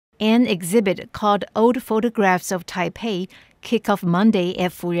An exhibit called Old Photographs of Taipei kicked off Monday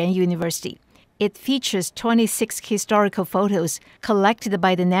at Furen University. It features 26 historical photos collected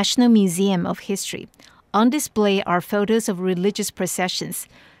by the National Museum of History. On display are photos of religious processions,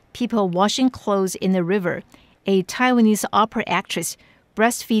 people washing clothes in the river, a Taiwanese opera actress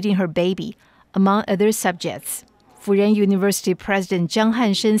breastfeeding her baby, among other subjects. Furen University President Zhang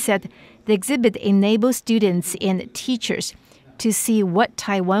Hanshen said the exhibit enables students and teachers to see what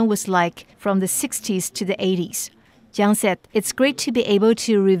Taiwan was like from the 60s to the 80s. Zhang said it's great to be able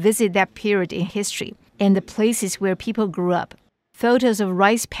to revisit that period in history and the places where people grew up. Photos of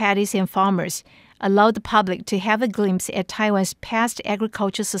rice paddies and farmers allowed the public to have a glimpse at Taiwan's past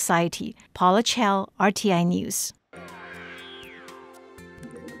agricultural society. Paula Chow, RTI News.